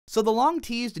So the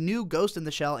long-teased new Ghost in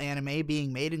the Shell anime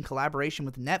being made in collaboration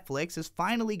with Netflix has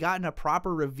finally gotten a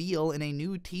proper reveal in a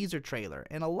new teaser trailer,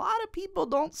 and a lot of people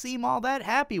don't seem all that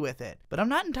happy with it, but I'm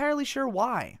not entirely sure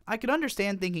why. I could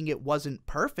understand thinking it wasn't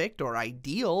perfect or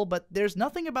ideal, but there's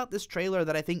nothing about this trailer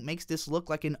that I think makes this look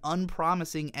like an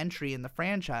unpromising entry in the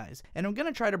franchise, and I'm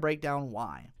gonna try to break down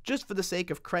why. Just for the sake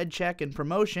of cred check and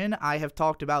promotion, I have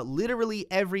talked about literally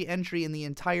every entry in the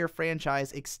entire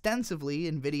franchise extensively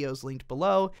in videos linked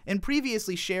below, and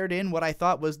previously shared in what I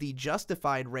thought was the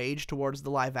justified rage towards the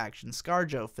live-action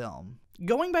ScarJo film.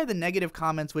 Going by the negative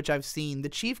comments which I've seen, the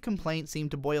chief complaints seem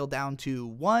to boil down to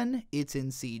 1. It's in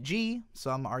CG,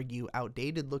 some argue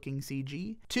outdated looking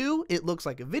CG, 2. It looks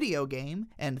like a video game,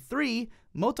 and 3.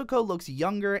 Motoko looks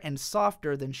younger and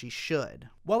softer than she should.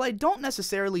 While I don't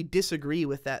necessarily disagree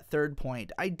with that third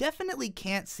point, I definitely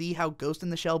can't see how Ghost in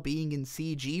the Shell being in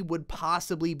CG would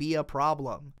possibly be a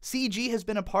problem. CG has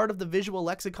been a part of the visual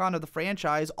lexicon of the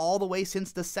franchise all the way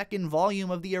since the second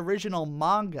volume of the original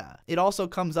manga. It also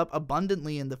comes up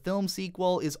abundantly in the film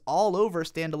sequel, is all over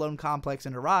Standalone Complex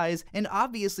and Arise, and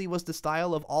obviously was the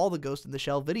style of all the Ghost in the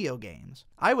Shell video games.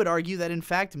 I would argue that in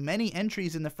fact many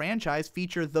entries in the franchise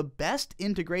feature the best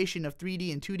integration of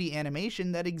 3D and 2D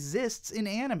animation that exists in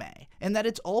anime, and that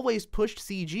it's always pushed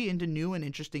CG into new and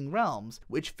interesting realms,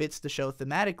 which fits the show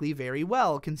thematically very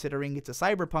well considering it's a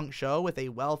cyberpunk show with a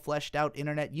well fleshed out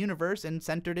internet universe and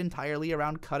centered entirely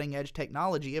around cutting edge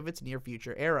technology of its near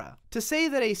future era. To say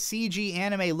that a CG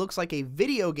anime looks like a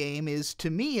video game is to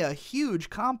me a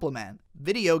huge compliment.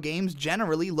 Video games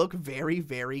generally look very,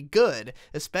 very good,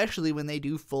 especially when they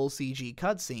do full CG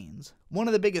cutscenes. One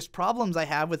of the biggest problems I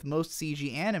have with most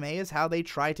CG anime is how they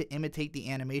try to imitate the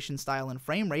animation style and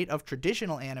frame rate of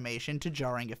traditional animation to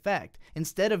jarring effect,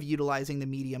 instead of utilizing the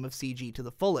medium of CG to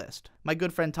the fullest. My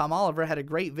good friend Tom Oliver had a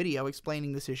great video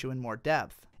explaining this issue in more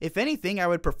depth. If anything, I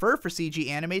would prefer for CG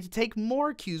anime to take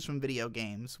more cues from video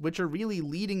games, which are really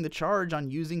leading the charge on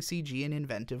using CG in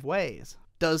inventive ways.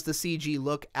 Does the CG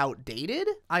look outdated?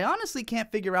 I honestly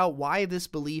can't figure out why this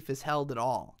belief is held at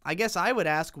all. I guess I would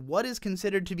ask, what is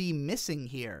considered to be missing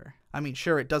here? I mean,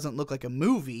 sure, it doesn't look like a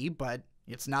movie, but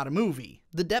it's not a movie.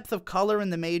 The depth of color in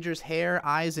the Major's hair,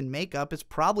 eyes, and makeup is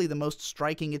probably the most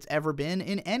striking it's ever been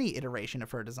in any iteration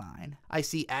of her design. I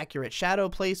see accurate shadow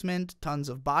placement, tons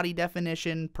of body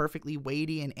definition, perfectly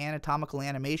weighty and anatomical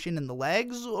animation in the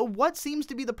legs. What seems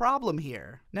to be the problem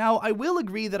here? Now, I will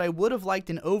agree that I would have liked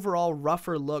an overall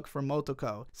rougher look for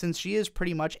Motoko, since she is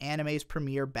pretty much anime's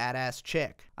premier badass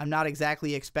chick. I'm not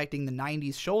exactly expecting the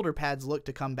 90s shoulder pads look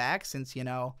to come back, since, you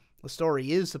know, the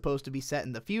story is supposed to be set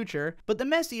in the future, but the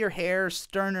messier hair,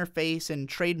 sterner face, and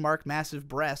trademark massive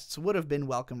breasts would have been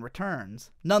welcome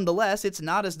returns. Nonetheless, it's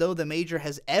not as though the Major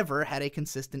has ever had a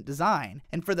consistent design,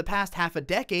 and for the past half a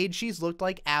decade, she's looked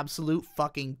like absolute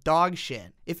fucking dog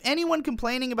shit. If anyone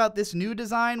complaining about this new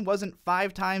design wasn't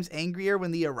 5 times angrier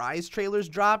when the Arise trailers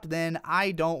dropped, then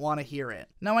I don't want to hear it.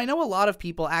 Now, I know a lot of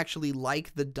people actually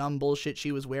like the dumb bullshit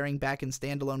she was wearing back in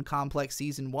Standalone Complex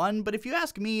Season 1, but if you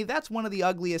ask me, that's one of the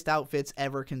ugliest outfits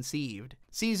ever conceived.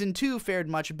 Season 2 fared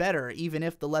much better, even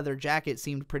if the leather jacket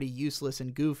seemed pretty useless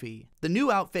and goofy. The new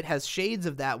outfit has shades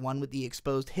of that one with the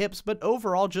exposed hips, but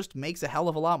overall just makes a hell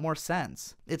of a lot more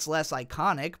sense. It's less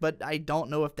iconic, but I don't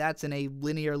know if that's in a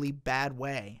linearly bad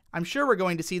way. I'm sure we're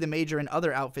going to see the Major in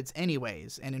other outfits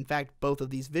anyways, and in fact both of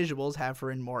these visuals have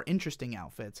her in more interesting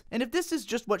outfits. And if this is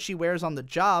just what she wears on the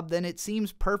job, then it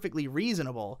seems perfectly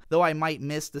reasonable, though I might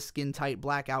miss the skin-tight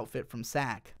black outfit from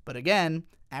SAC. But again,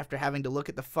 after having to look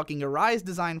at the fucking Arise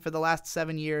design for the last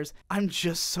 7 years, I'm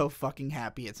just so fucking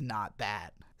happy it's not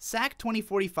that. SAC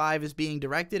 2045 is being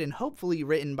directed and hopefully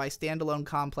written by Standalone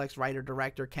Complex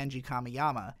writer-director Kenji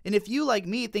Kamiyama. And if you, like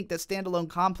me, think that Standalone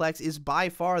Complex is by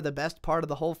far the best part of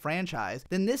the whole franchise,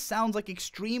 then this sounds like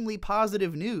extremely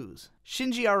positive news.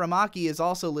 Shinji Aramaki is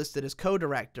also listed as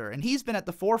co-director, and he's been at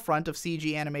the forefront of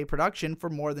CG anime production for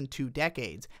more than 2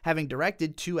 decades, having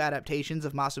directed 2 adaptations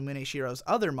of Masamune Shirow's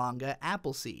other manga,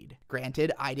 Appleseed.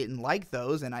 Granted, I didn't like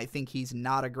those, and I think he's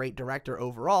not a great director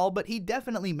overall, but he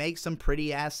definitely makes some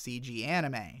pretty-ass CG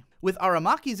anime. With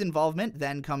Aramaki's involvement,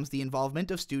 then comes the involvement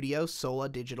of studio Sola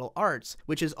Digital Arts,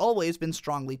 which has always been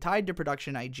strongly tied to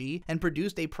Production IG and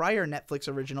produced a prior Netflix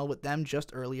original with them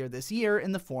just earlier this year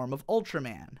in the form of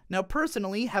Ultraman. Now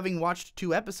personally, having watched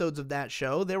 2 episodes of that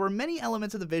show, there were many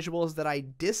elements of the visuals that I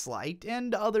disliked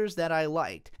and others that I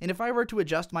liked, and if I were to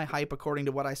adjust my hype according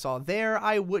to what I saw there,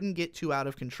 I wouldn't get too out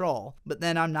of control, but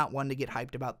then I'm not one to get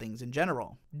hyped about things in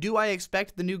general. Do I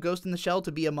expect the new Ghost in the Shell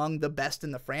to be among the best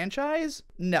in the franchise?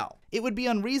 No. No. It would be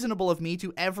unreasonable of me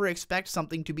to ever expect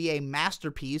something to be a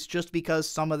masterpiece just because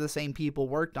some of the same people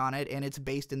worked on it and it's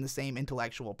based in the same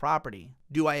intellectual property.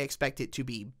 Do I expect it to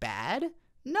be bad?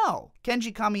 No.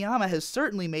 Kenji Kamiyama has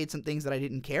certainly made some things that I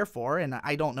didn't care for, and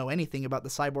I don't know anything about the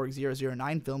Cyborg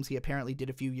 009 films he apparently did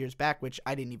a few years back, which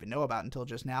I didn't even know about until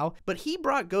just now, but he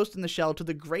brought Ghost in the Shell to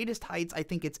the greatest heights I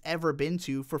think it's ever been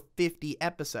to for 50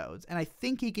 episodes, and I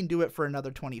think he can do it for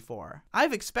another 24.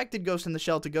 I've expected Ghost in the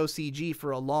Shell to go CG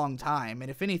for a long time,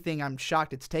 and if anything, I'm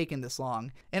shocked it's taken this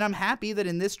long, and I'm happy that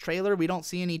in this trailer we don't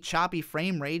see any choppy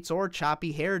frame rates or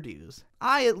choppy hairdos.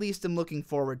 I at least am looking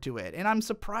forward to it, and I'm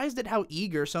surprised at how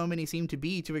eager so many seem to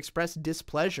be to express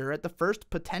displeasure at the first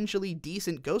potentially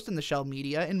decent Ghost in the Shell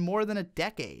media in more than a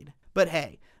decade. But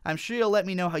hey, I'm sure you'll let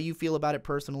me know how you feel about it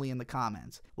personally in the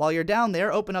comments. While you're down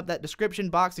there, open up that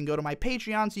description box and go to my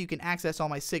Patreon so you can access all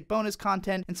my sick bonus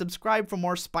content and subscribe for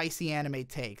more spicy anime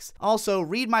takes. Also,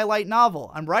 read my light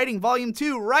novel. I'm writing volume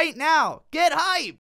 2 right now! Get hype!